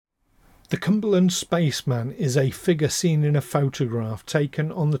The Cumberland Spaceman is a figure seen in a photograph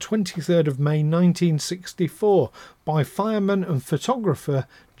taken on the 23rd of May 1964 by fireman and photographer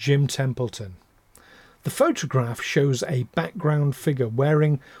Jim Templeton. The photograph shows a background figure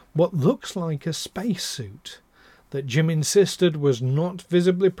wearing what looks like a spacesuit that Jim insisted was not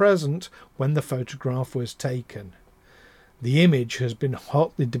visibly present when the photograph was taken. The image has been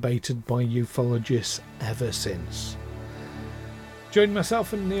hotly debated by ufologists ever since. Join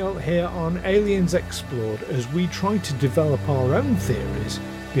myself and Neil here on Aliens Explored as we try to develop our own theories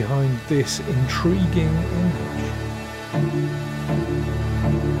behind this intriguing image.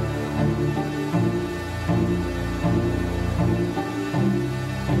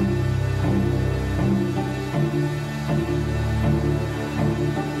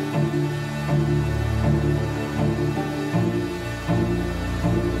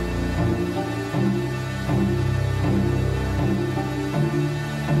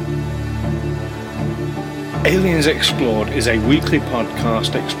 Aliens Explored is a weekly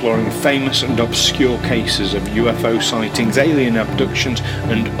podcast exploring famous and obscure cases of UFO sightings, alien abductions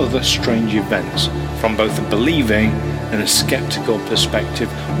and other strange events from both a believing and a sceptical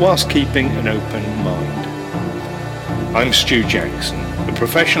perspective whilst keeping an open mind. I'm Stu Jackson, a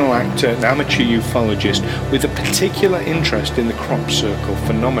professional actor and amateur ufologist with a particular interest in the crop circle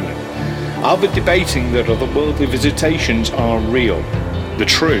phenomenon. I'll be debating that otherworldly visitations are real. The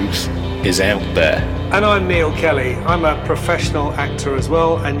truth is out there. And I'm Neil Kelly. I'm a professional actor as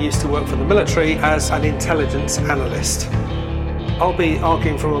well and used to work for the military as an intelligence analyst. I'll be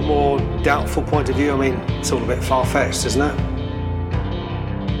arguing from a more doubtful point of view. I mean, it's all a bit far-fetched, isn't it?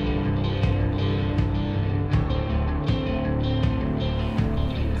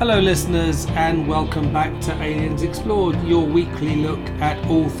 Hello listeners and welcome back to Aliens Explored, your weekly look at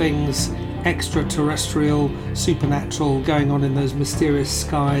all things extraterrestrial, supernatural, going on in those mysterious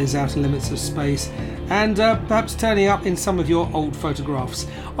skies, outer limits of space, and perhaps turning up in some of your old photographs.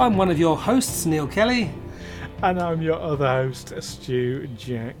 I'm one of your hosts, Neil Kelly. And I'm your other host, Stu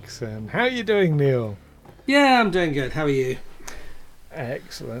Jackson. How are you doing, Neil? Yeah, I'm doing good. How are you?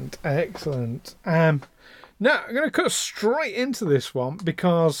 Excellent, excellent. Now, I'm going to cut straight into this one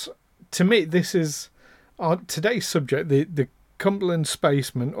because, to me, this is our today's subject, the Cumberland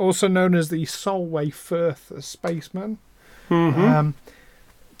Spaceman, also known as the Solway Firth Spaceman. Mm-hmm.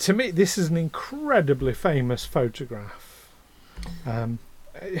 To me, this is an incredibly famous photograph.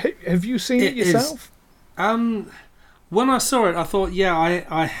 Have you seen it yourself? When I saw it, I thought, yeah,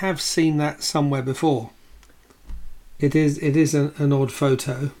 I have seen that somewhere before. It is an odd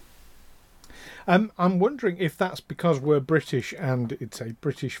photo. I'm wondering if that's because we're British and it's a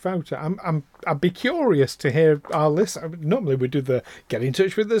British photo. I'd be curious to hear our listeners. Normally we do the get in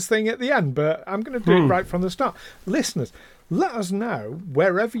touch with this thing at the end, but I'm going to do it right from the start. Listeners, let us know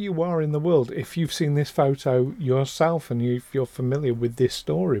wherever you are in the world if you've seen this photo yourself and if you're familiar with this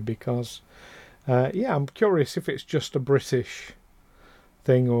story, because I'm curious if it's just a British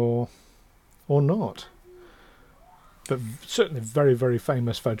thing or not. But certainly very, very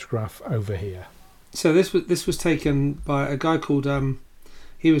famous photograph over here. So this was taken by a guy called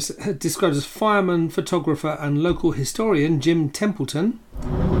he was described as fireman, photographer, and local historian Jim Templeton.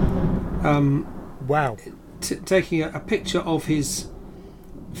 Wow! Taking a picture of his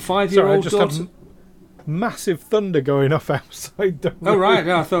 5-year-old daughter. Have massive thunder going off outside. Oh right!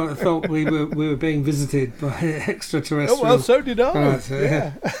 No, I thought we were being visited by extraterrestrials. Oh well, so did I. Right,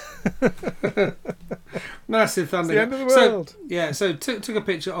 yeah. Massive thunder. It's the end of the world. So took a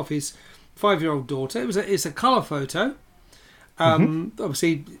picture of his 5-year-old daughter. It's a colour photo.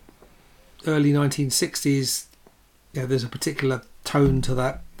 Obviously, early 1960s. Yeah, there's a particular tone to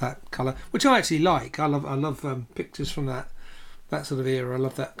that colour, which I actually like. I love pictures from that sort of era. I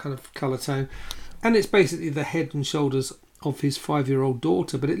love that kind of colour tone. And it's basically the head and shoulders of his 5-year-old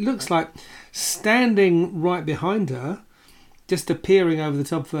daughter. But it looks like standing right behind her, just appearing over the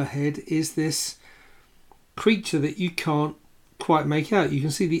top of her head, is this creature that you can't quite make out. You can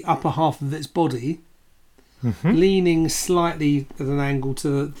see the upper half of its body leaning slightly at an angle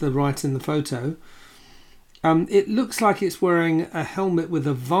to the right in the photo. It looks like it's wearing a helmet with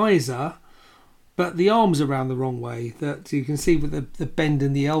a visor, but the arms are around the wrong way. That you can see with the bend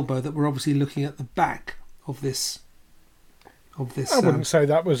in the elbow that we're obviously looking at the back of this. I wouldn't say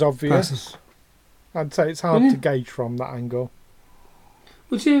that was obvious. Person. I'd say it's hard to gauge from that angle.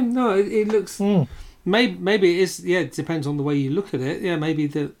 Would you? No, it looks. Maybe it is. Yeah, it depends on the way you look at it. Yeah, maybe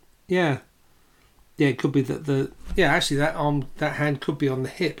the. Yeah, it could be that actually that arm, that hand could be on the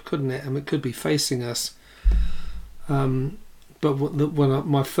hip, couldn't it? And it could be facing us. But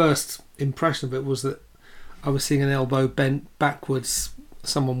my first impression of it was that I was seeing an elbow bent backwards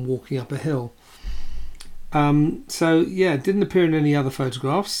someone walking up a hill. So yeah, didn't appear in any other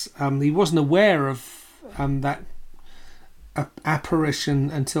photographs. He wasn't aware of that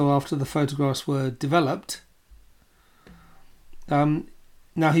apparition until after the photographs were developed.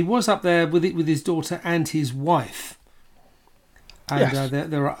 Now he was up there with his daughter and his wife, and Yes.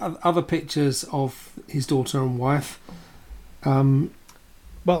 There are other pictures of his daughter and wife.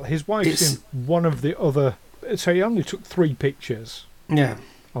 Well, his wife's in one of the other. So he only took 3 pictures. Yeah.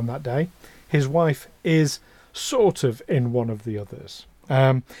 On that day, his wife is sort of in one of the others.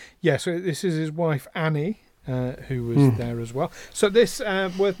 So this is his wife Annie, who was there as well. So this,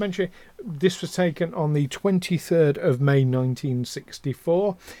 worth mentioning, this was taken on the 23rd of May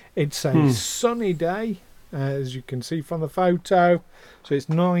 1964. It's a sunny day, as you can see from the photo. So it's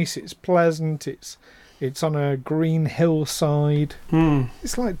nice, it's pleasant, it's on a green hillside.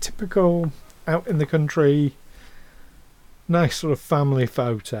 It's like typical out in the country, nice sort of family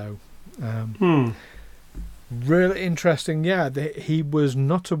photo. Really interesting. Yeah, he was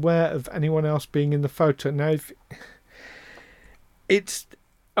not aware of anyone else being in the photo. Now,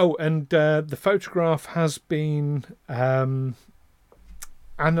 the photograph has been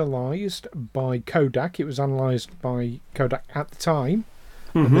analysed by Kodak. It was analysed by Kodak at the time,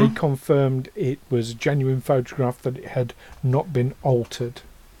 and they confirmed it was a genuine photograph, that it had not been altered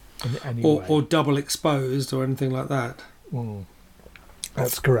in any way. Or double exposed or anything like that.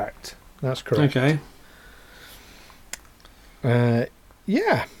 That's correct. Okay.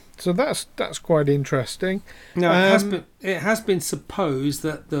 Yeah. So that's quite interesting. Now it has been supposed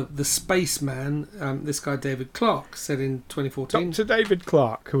that the Spaceman, this guy David Clarke, said in 2014. Dr. David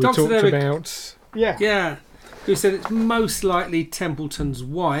Clarke, who we Dr. talked David, about. Yeah. Who said it's most likely Templeton's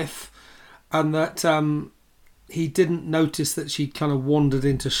wife, and that he didn't notice that she'd kind of wandered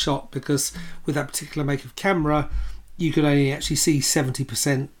into shot, because with that particular make of camera, you could only actually see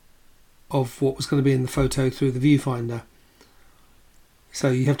 70% of what was going to be in the photo through the viewfinder. So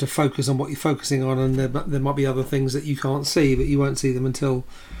you have to focus on what you're focusing on, and there might be other things that you can't see, but you won't see them until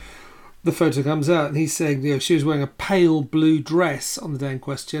the photo comes out. And he's saying, she was wearing a pale blue dress on the day in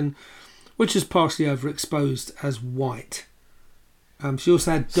question, which is partially overexposed as white. She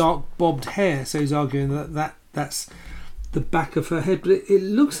also had dark bobbed hair, so he's arguing that's the back of her head, but it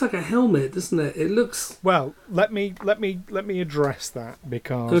looks like a helmet, doesn't it? It looks. Well, let me address that,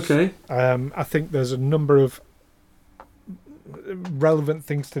 because okay. I think there's a number of relevant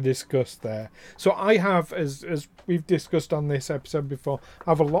things to discuss there. So I have, as we've discussed on this episode before,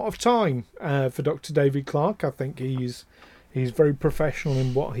 I have a lot of time for Dr. David Clarke. I think he's very professional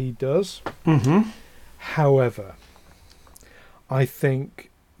in what he does. However, I think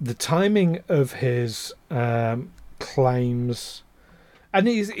the timing of his claims, and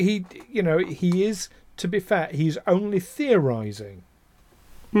he is, to be fair, he's only theorising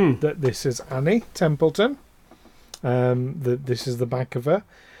that this is Annie Templeton. That this is the back of her.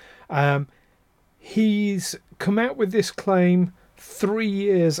 He's come out with this claim 3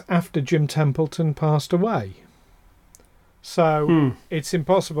 years after Jim Templeton passed away. So it's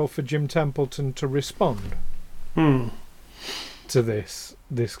impossible for Jim Templeton to respond to this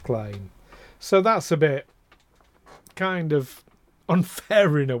claim. So that's a bit kind of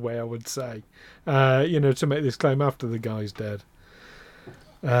unfair in a way, I would say, to make this claim after the guy's dead.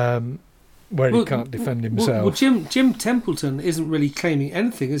 Where he can't defend himself. Well, Jim Templeton isn't really claiming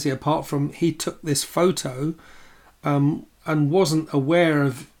anything, is he? Apart from he took this photo, and wasn't aware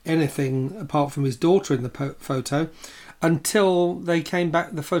of anything apart from his daughter in the photo, until they came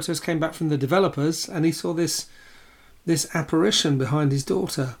back. The photos came back from the developers, and he saw this apparition behind his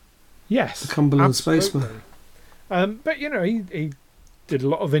daughter. Yes, the Cumberland absolutely. Spaceman. But he did a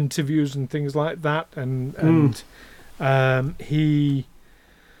lot of interviews and things like that, and he,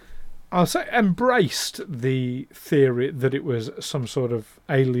 I'll say, embraced the theory that it was some sort of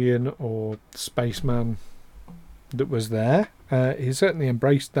alien or spaceman that was there. He certainly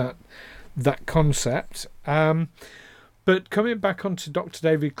embraced that concept. But coming back onto Dr.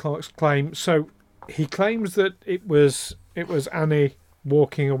 David Clarke's claim, so he claims that it was Annie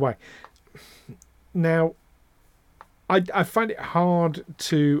walking away. Now, I find it hard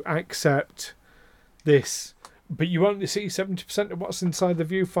to accept this, but you only see 70% of what's inside the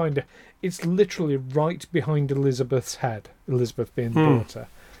viewfinder. It's literally right behind Elizabeth's head, Elizabeth being the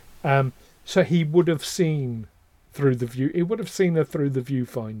daughter. So he would have seen through the view. He would have seen her through the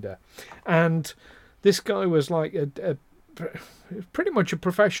viewfinder, and this guy was like pretty much a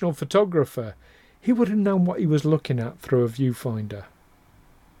professional photographer. He would have known what he was looking at through a viewfinder.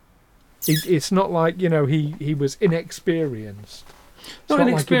 It's not like he was inexperienced. Not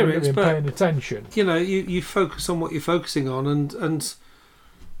inexperienced, like but paying attention. You focus on what you're focusing on, and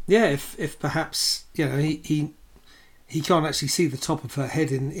Yeah, if perhaps he can't actually see the top of her head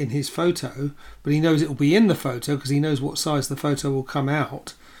in his photo, but he knows it will be in the photo because he knows what size the photo will come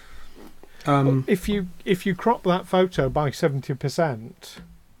out. If you crop that photo by 70%,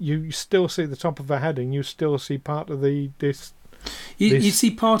 you still see the top of her head, and you still see part of this. You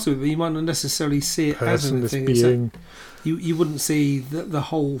see part of it, but you might not necessarily see it as anything. Being. You wouldn't see the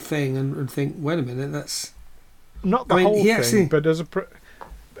whole thing and think, wait a minute, that's not the whole thing. But as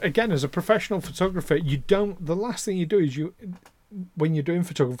a professional photographer, the last thing you do is when you're doing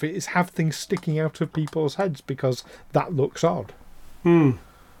photography is have things sticking out of people's heads, because that looks odd.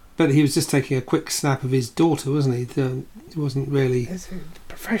 But he was just taking a quick snap of his daughter, wasn't he? He wasn't really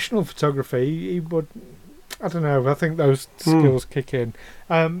professional photography. He would. I don't know. I think those skills kick in.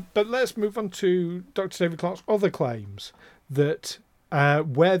 But let's move on to Dr. David Clarke's other claims that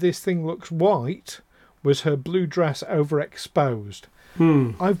where this thing looks white was her blue dress overexposed.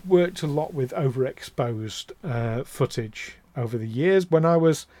 I've worked a lot with overexposed footage over the years. When I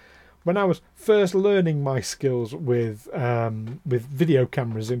was first learning my skills with video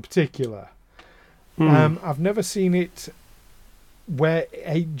cameras in particular, I've never seen it where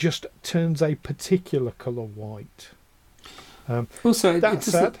it just turns a particular colour white. Also, it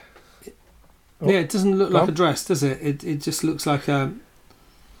doesn't look like a dress, does it? It just looks like a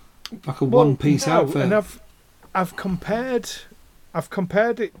one-piece outfit. And I've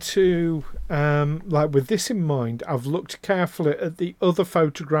compared it to like with this in mind. I've looked carefully at the other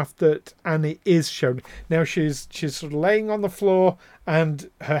photograph that Annie is shown. Now she's sort of laying on the floor and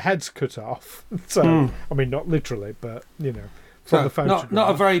her head's cut off. So I mean, not literally, but from the photograph.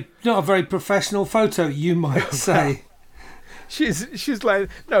 Not a very professional photo, you might say. She's like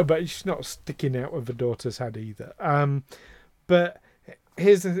but she's not sticking out of her daughter's head either. But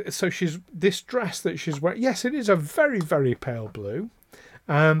she's this dress that she's wearing. Yes, it is a very, very pale blue,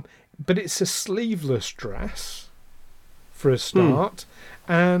 but it's a sleeveless dress for a start.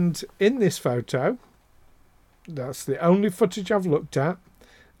 And in this photo, that's the only footage I've looked at,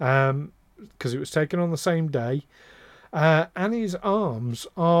 because it was taken on the same day. Annie's arms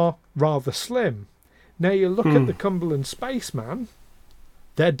are rather slim. Now you look at the Cumberland Spaceman,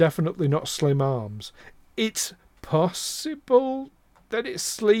 they're definitely not slim arms. It's possible that it's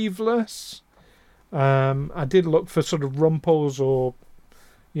sleeveless. I did look for sort of rumples or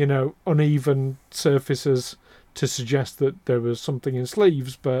uneven surfaces to suggest that there was something in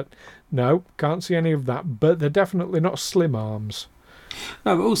sleeves, but no, can't see any of that. But they're definitely not slim arms.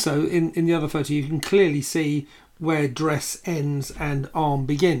 No, but also in the other photo you can clearly see where dress ends and arm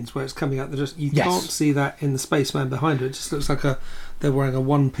begins, where it's coming out the dress. You can't see that in the Spaceman behind her. It just looks like they're wearing a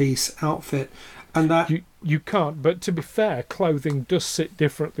one-piece outfit. And that you can't, but to be fair, clothing does sit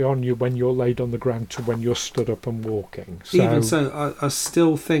differently on you when you're laid on the ground to when you're stood up and walking. So, even so, I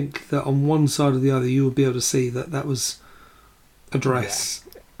still think that on one side or the other you would be able to see that was a dress,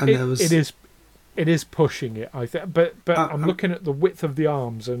 and there was. It is pushing it, I think, but I'm looking at the width of the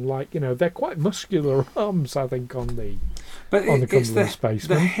arms, and they're quite muscular arms, I think, on the Cumberland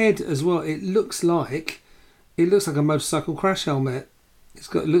Spaceman. The head as well. It looks like a motorcycle crash helmet. It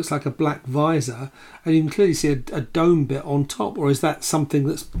looks like a black visor, and you can clearly see a dome bit on top. Or is that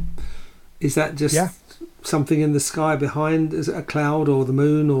something is that just something in the sky behind? Is it a cloud or the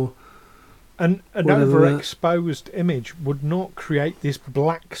moon or? An overexposed image would not create this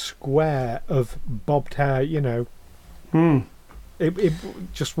black square of bobbed hair, It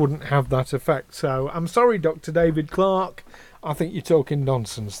just wouldn't have that effect. So I'm sorry, Dr. David Clarke. I think you're talking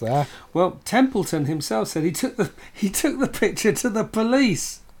nonsense there. Well, Templeton himself said he took the picture to the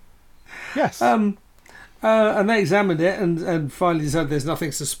police. Yes. And they examined it and finally said there's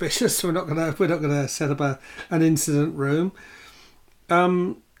nothing suspicious. So we're not gonna set up an incident room.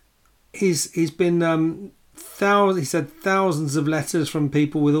 He's been thousands of letters from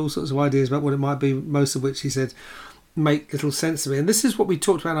people with all sorts of ideas about what it might be, most of which he said make little sense to me. And this is what we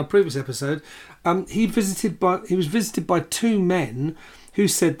talked about in our previous episode. He was visited by two men who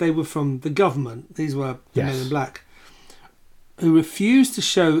said they were from the government. These were the men in black, who refused to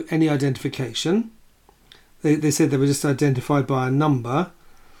show any identification. They said they were just identified by a number.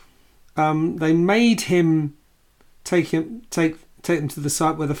 They made him take them to the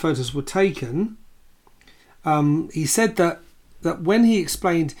site where the photos were taken. He said that when he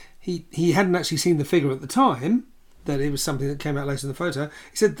explained he hadn't actually seen the figure at the time, that it was something that came out later in the photo.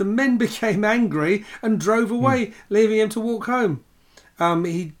 He said the men became angry and drove away, leaving him to walk home.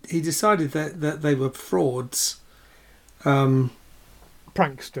 He decided that they were frauds.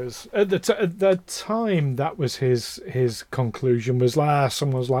 Pranksters. At the time, that was his conclusion, was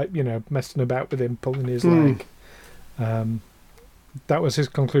someone was messing about with him, pulling his leg. That was his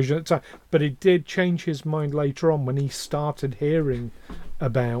conclusion at the time. But he did change his mind later on when he started hearing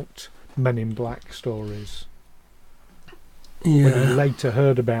about Men in Black stories. Yeah. When he later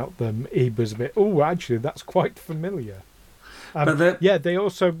heard about them, he was a bit, oh, actually, that's quite familiar. But they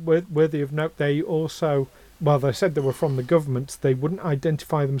also, worthy of note, they also, well, they said they were from the government. They wouldn't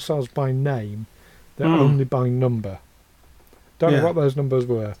identify themselves by name. They're only by number. Don't know what those numbers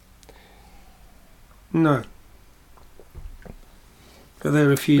were. No. But they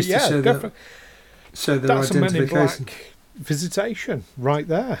refused to show their that's identification. a Men in Black visitation right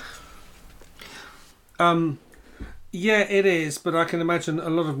there. Yeah, it is, but I can imagine a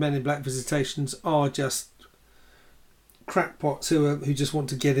lot of Men in Black visitations are just crackpots who just want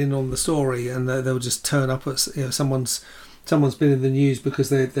to get in on the story, and they'll just turn up at someone's been in the news because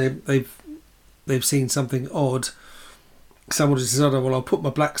they've seen something odd. Someone just said, "Oh, well, I'll put my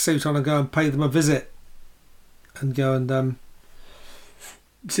black suit on and go and pay them a visit, and go and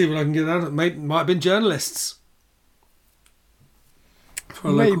see what I can get out of it." Might have been journalists.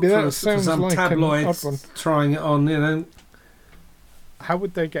 For some like tabloids trying it on, How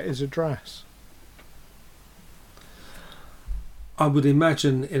would they get his address? I would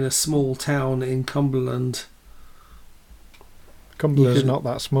imagine in a small town in Cumberland. Cumberland's not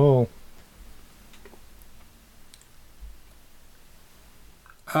that small.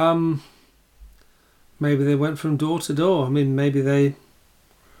 Maybe they went from door to door. I mean, maybe they.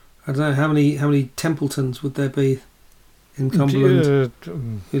 I don't know how many Templetons would there be in Cumberland.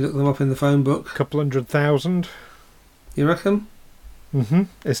 You look them up in the phone book. 200,000. You reckon?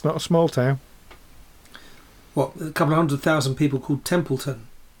 It's not a small town. What, a couple of 100,000 people called Templeton?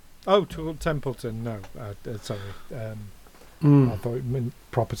 Oh, Templeton. No, sorry. I thought it meant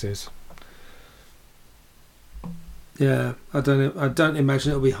properties. Yeah, I don't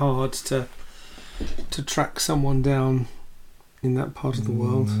imagine it'll be hard to track someone down in that part of the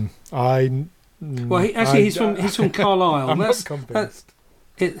world. He's from Carlisle. I'm not convinced.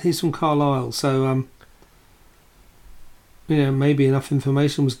 He's from Carlisle, so maybe enough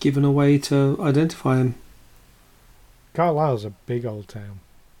information was given away to identify him. Carlisle's a big old town.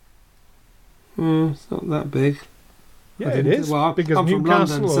 It's not that big. Yeah, it is. Well, big as I'm from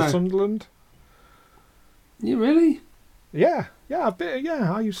Newcastle London, or Sunderland. You really? Yeah.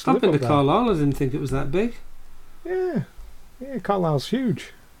 I used to I've live been up to there. Carlisle. I didn't think it was that big. Yeah, Carlisle's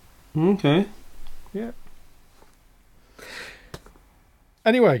huge. Okay. Yeah.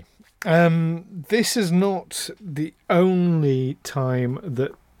 Anyway, this is not the only time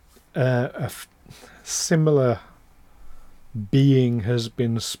that a similar being has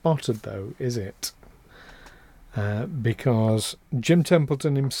been spotted, though, is it? Because Jim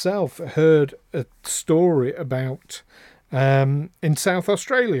Templeton himself heard a story about in South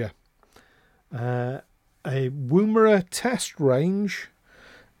Australia a Woomera test range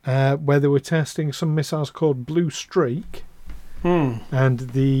where they were testing some missiles called Blue Streak,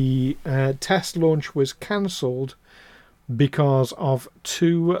 and the test launch was cancelled because of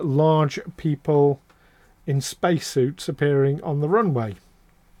two large people in spacesuits appearing on the runway.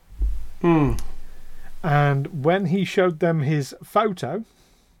 And when he showed them his photo,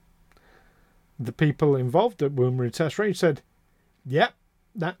 the people involved at Woomera Test Range said, "Yep,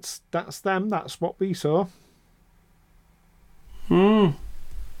 that's them. That's what we saw."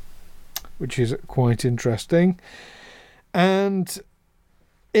 Which is quite interesting. And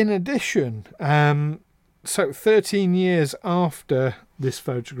in addition, so 13 years after this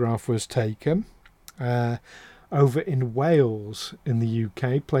photograph was taken, over in Wales in the UK,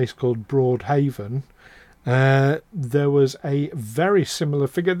 a place called Broadhaven, there was a very similar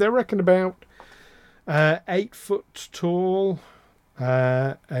figure. They reckon about 8 foot tall,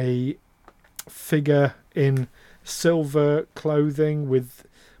 a figure in silver clothing with,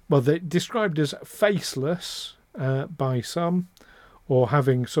 well, they described as faceless by some, or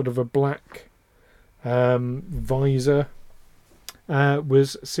having sort of a black visor,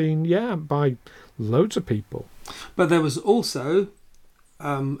 was seen, by loads of people. But there was also,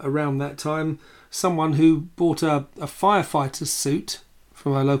 around that time, someone who bought a firefighter's suit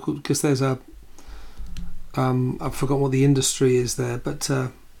from a local, because there's I've forgotten what the industry is there, but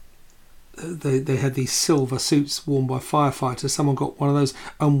they had these silver suits worn by firefighters. Someone got one of those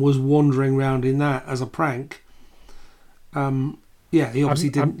and was wandering around in that as a prank. He obviously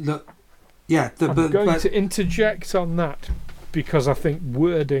didn't look. Yeah, I'm going to interject on that because I think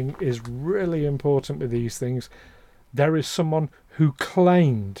wording is really important with these things. There is someone who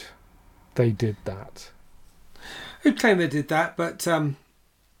claimed they did that. Who claimed they did that, but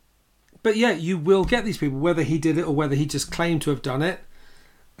yeah, you will get these people, whether he did it or whether he just claimed to have done it.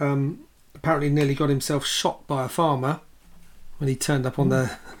 Apparently nearly got himself shot by a farmer when he turned up on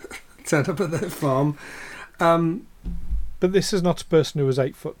the turned up at their farm. But this is not a person who was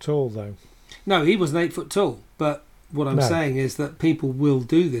 8 foot tall, though. No, he wasn't 8 foot tall. But what I'm No. saying is that people will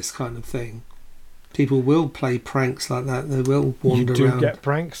do this kind of thing. People will play pranks like that. They will wander You do around. get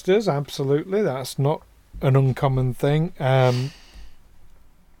pranksters, absolutely. That's not an uncommon thing.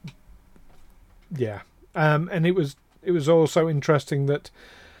 Yeah. And it was also interesting that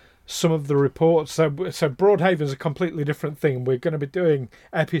some of the reports... So Broadhaven's a completely different thing. We're going to be doing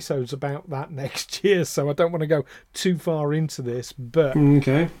episodes about that next year, so I don't want to go too far into this, but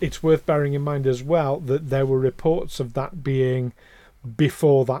Okay. it's worth bearing in mind as well that there were reports of that being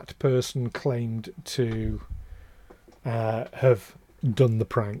before that person claimed to have done the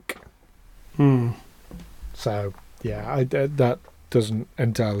prank. So, yeah, that doesn't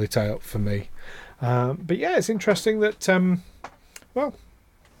entirely tie up for me. But yeah, it's interesting that,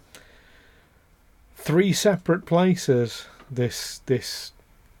 3 separate places this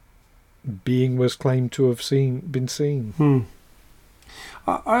being was claimed to have been seen.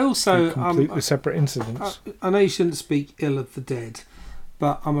 I also... Completely separate incidents. I know you shouldn't speak ill of the dead,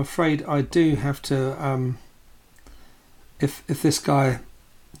 but I'm afraid I do have to... if this guy,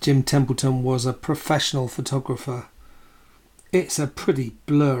 Jim Templeton, was a professional photographer, it's a pretty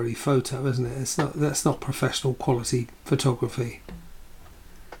blurry photo, isn't it? That's not professional quality photography.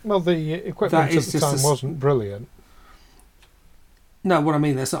 Well, the equipment at the time wasn't brilliant. No, what I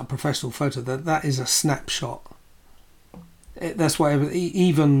mean, that's not a professional photo. That is a snapshot. That's why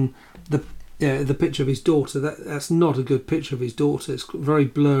even the picture of his daughter, that's not a good picture of his daughter. It's very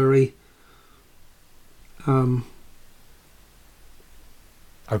blurry. Okay.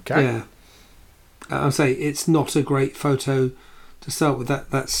 Yeah. I'll say it's not a great photo to start with.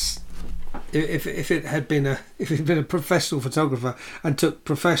 That's if it had been a professional photographer and took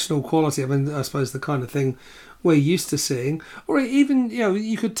professional quality. I mean, I suppose the kind of thing we're used to seeing, or even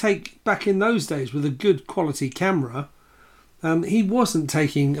you could take back in those days with a good quality camera. He wasn't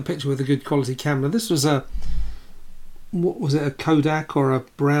taking a picture with a good quality camera. This was what was it, a Kodak or a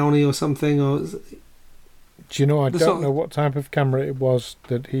Brownie or something? Or do you know? I don't know what type of camera it was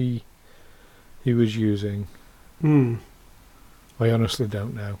that he was using. I honestly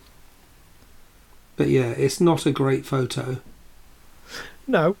don't know. But yeah, it's not a great photo.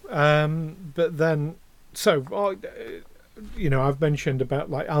 No, but then, so I've mentioned about,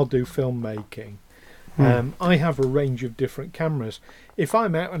 like, I'll do filmmaking. I have a range of different cameras. If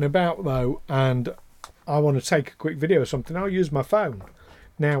I'm out and about though, and I want to take a quick video or something, I'll use my phone.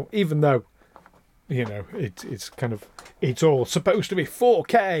 Now, even though it's all supposed to be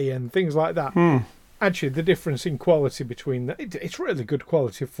 4K and things like that. Actually, the difference in quality between it's really good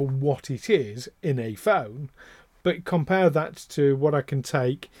quality for what it is in a phone, but compare that to what I can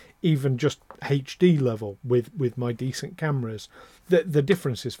take even just HD level with my decent cameras. The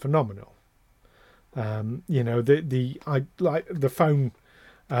difference is phenomenal. I like the phone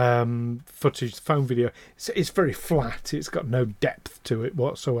footage, phone video. It's very flat. It's got no depth to it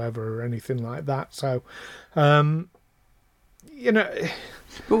whatsoever or anything like that. So,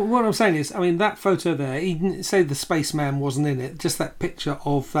 But what I'm saying is, I mean, that photo there, he didn't say the Spaceman wasn't in it, just that picture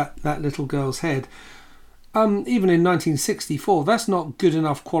of that little girl's head. Even in 1964, that's not good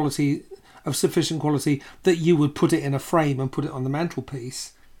enough quality, of sufficient quality, that you would put it in a frame and put it on the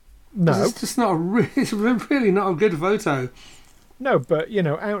mantelpiece. No. It's just not it's really not a good photo. No, but,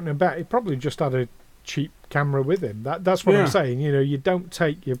 out and about, he probably just had a cheap camera with him. That's what I'm saying. You don't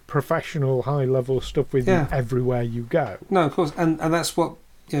take your professional high-level stuff with you everywhere you go. No, of course. And that's what,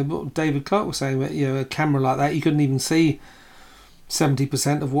 what David Clark was saying, that, a camera like that, you couldn't even see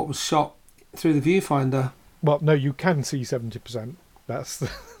 70% of what was shot through the viewfinder. Well, no, you can see 70%. That's you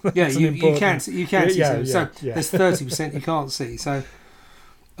can see 70%. So there's 30% you can't see. So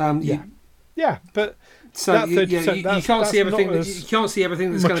but so you can't see everything. You can't see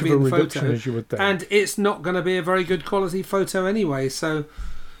everything that's going to be in the photo, as you would think. And it's not going to be a very good quality photo anyway. So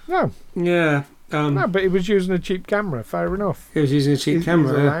no, yeah, no, but he was using a cheap camera. Fair enough. He was using a cheap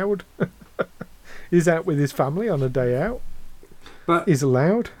camera. He's allowed. He's out with his family on a day out. But he's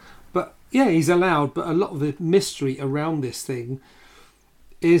allowed. But yeah, he's allowed. But a lot of the mystery around this thing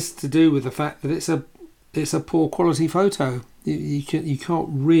is to do with the fact that it's a poor quality photo. You can't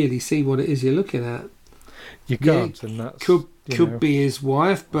really see what it is you're looking at. You can't, and that's could be his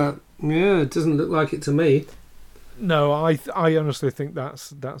wife, but it doesn't look like it to me. No, I honestly think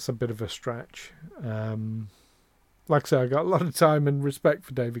that's a bit of a stretch. Like I say, I got a lot of time and respect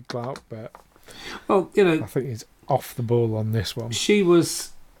for David Clark, but I think he's off the ball on this one. She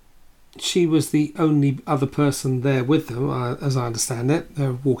was the only other person there with them, as I understand it. They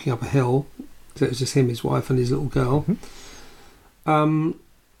were walking up a hill, so it was just him, his wife, and his little girl.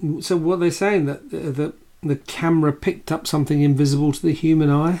 So what they're saying that the camera picked up something invisible to the human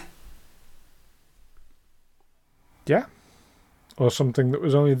eye. Yeah. Or something that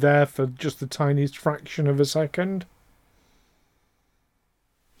was only there for just the tiniest fraction of a second.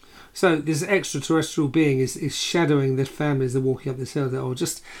 So this extraterrestrial being is shadowing the family as they're walking up this hill.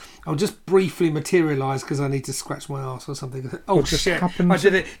 I'll just briefly materialise because I need to scratch my arse or something. Oh shit! I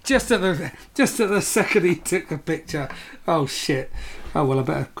did it just at the second he took the picture. Oh shit! Oh well, I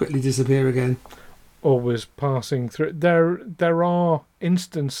better quickly disappear again. Always passing through. There are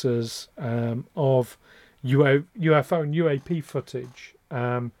instances of UFO and UAP footage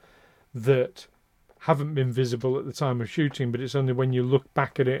that haven't been visible at the time of shooting, but it's only when you look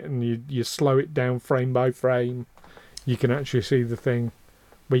back at it and you slow it down frame by frame, you can actually see the thing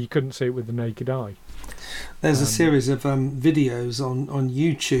where you couldn't see it with the naked eye. There's a series of videos on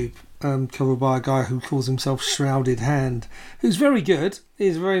YouTube covered by a guy who calls himself Shrouded Hand, who's very good.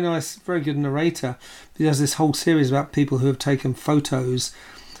 He's a very nice, very good narrator. He does this whole series about people who have taken photos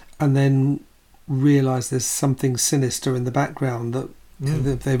and then realise there's something sinister in the background that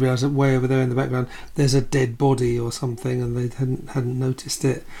they realise that way over there in the background there's a dead body or something and they hadn't noticed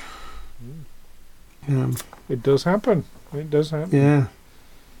it. It does happen. Yeah.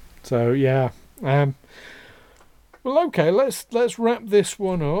 So yeah. Well, okay. Let's wrap this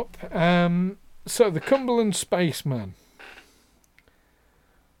one up. So the Cumberland Spaceman.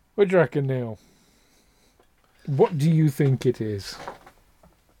 What do you reckon, Neil? What do you think it is?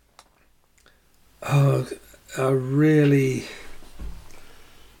 Oh, I really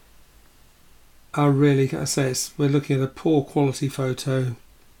gotta say we're looking at a poor quality photo.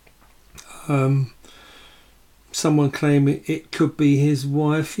 Someone claiming it could be his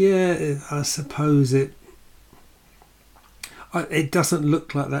wife. Yeah, I suppose it doesn't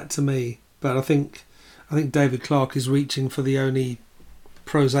look like that to me. But I think David Clarke is reaching for the only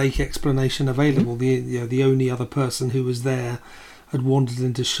prosaic explanation available. The only other person who was there had wandered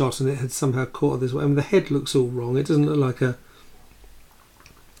into shot and it had somehow caught her this way. I mean, the head looks all wrong. It doesn't look like a...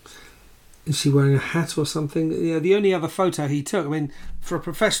 Is she wearing a hat or something? Yeah, the only other photo he took, I mean, for a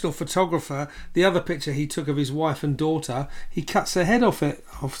professional photographer, the other picture he took of his wife and daughter, he cuts her head off.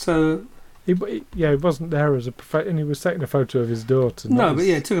 So... He wasn't there as a and he was taking a photo of his daughter. No, but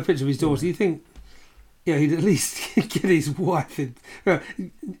yeah, he took a picture of his daughter. You think, yeah, he'd at least get his wife in,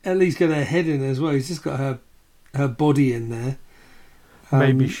 at least get her head in as well. He's just got her body in there.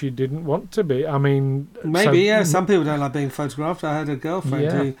 Maybe she didn't want to be. I mean... Maybe, yeah. Some people don't like being photographed. I had a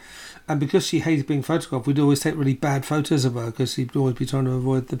girlfriend who... And because she hated being photographed, we'd always take really bad photos of her because she'd always be trying to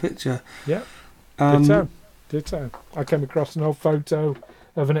avoid the picture. Yeah. Ditto. I came across an old photo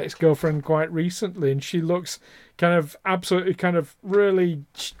of an ex-girlfriend quite recently and she looks kind of absolutely kind of really...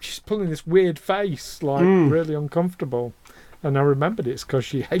 She's pulling this weird face, like really uncomfortable. And I remembered it's because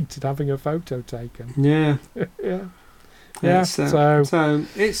she hated having her photo taken. Yeah. Yeah. Yeah, so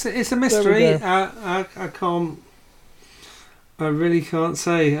it's a mystery. I can't. I really can't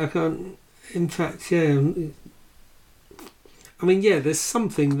say. I can't. In fact, yeah. I mean, yeah. There's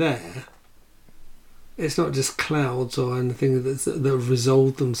something there. It's not just clouds or anything that have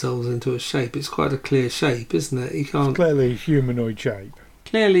resolved themselves into a shape. It's quite a clear shape, isn't it? You can't. It's clearly a humanoid shape.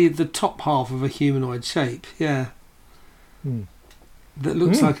 Clearly, the top half of a humanoid shape. Yeah. That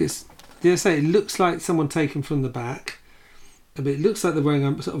looks like it's. Did I say it looks like someone taken from the back? But it looks like they're wearing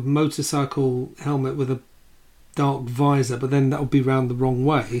a sort of motorcycle helmet with a dark visor, but then that'll be round the wrong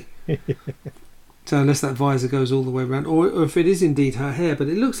way. So unless that visor goes all the way around, or if it is indeed her hair, but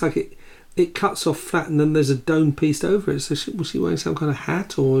it looks like it cuts off flat and then there's a dome piece over it. So was she wearing some kind of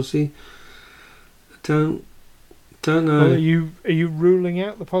hat, or was she? Don't know. Well, are you ruling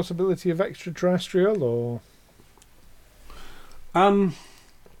out the possibility of extraterrestrial, or?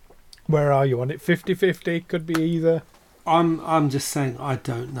 Where are you on it? 50-50? Could be either. I'm just saying I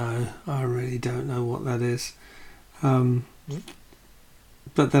don't know. I really don't know what that is.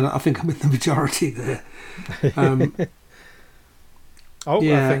 But then I think I'm in the majority there.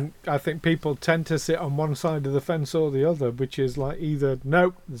 Yeah. I think people tend to sit on one side of the fence or the other, which is like either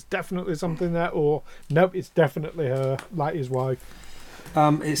nope, there's definitely something there, or nope, it's definitely her, like his wife.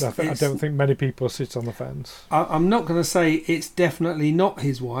 I don't think many people sit on the fence. I'm not going to say it's definitely not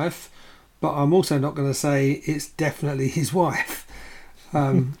his wife, but I'm also not going to say it's definitely his wife.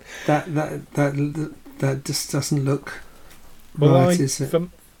 That just doesn't look right, is it?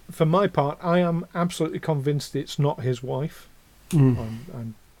 For my part, I am absolutely convinced it's not his wife.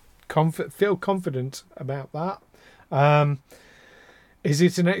 I'm feel confident about that. Is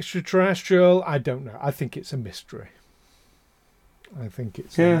it an extraterrestrial? I don't know. I think it's a mystery. I think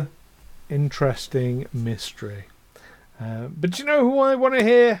it's an interesting mystery. But do you know who I want to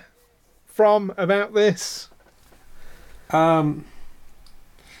hear from about this?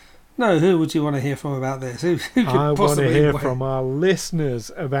 No, who would you want to hear from about this? Who could I want to possibly hear wait? from our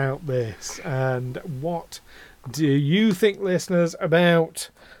listeners about this. And what do you think, listeners, about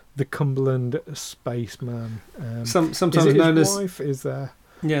the Cumberland Spaceman? Sometimes is it known his as wife? Is there?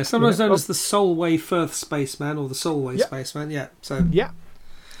 Yeah, sometimes known as the Solway Firth Spaceman or the Solway Yep. Spaceman. Yeah. So Yeah,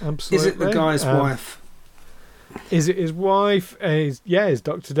 absolutely. is it the guy's wife? Is it his wife? Is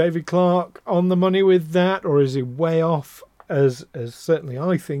Dr. David Clarke on the money with that, or is he way off? As certainly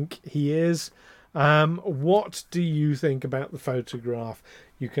I think he is. What do you think about the photograph?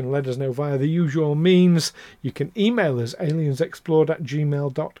 You can let us know via the usual means. You can email us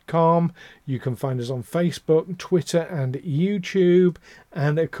aliensexplored@gmail.com. You can find us on Facebook, Twitter and YouTube.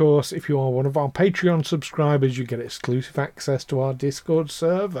 And of course, if you are one of our Patreon subscribers, you get exclusive access to our Discord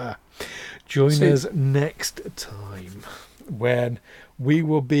server. Join us next time when we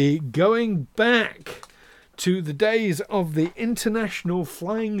will be going back to the days of the International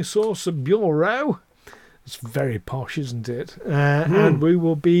Flying Saucer Bureau. It's very posh, isn't it? And we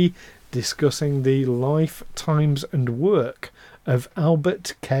will be discussing the life, times and work of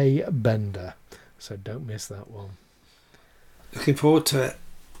Albert K. Bender. So don't miss that one. Looking forward to it.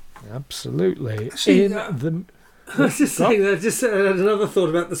 Absolutely. Actually, I was just saying that. Just another thought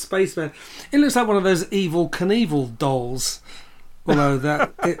about the Spaceman. It looks like one of those Evil Knievel dolls. Although they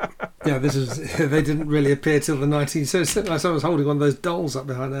didn't really appear till the 19th. So it's like someone's holding one of those dolls up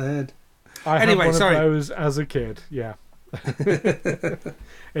behind her head. I had one of those as a kid. Yeah,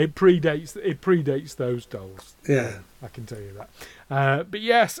 it predates those dolls. Yeah, I can tell you that. But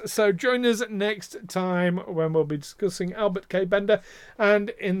yes, so join us next time when we'll be discussing Albert K. Bender.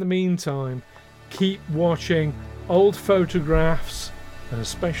 And in the meantime, keep watching old photographs, and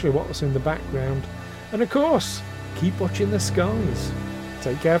especially what's in the background. And of course, keep watching the skies.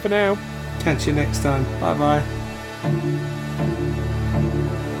 Take care for now. Catch you next time. Bye bye.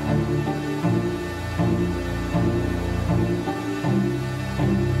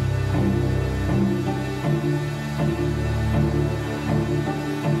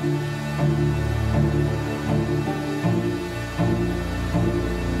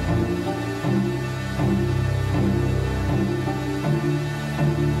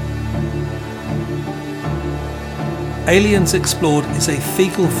 Aliens Explored is a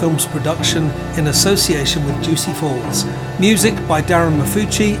Fecal Films production in association with Juicy Falls. Music by Darren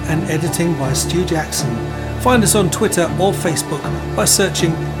Mafucci and editing by Stu Jackson. Find us on Twitter or Facebook by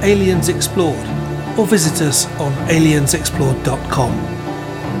searching Aliens Explored, or visit us on aliensexplored.com.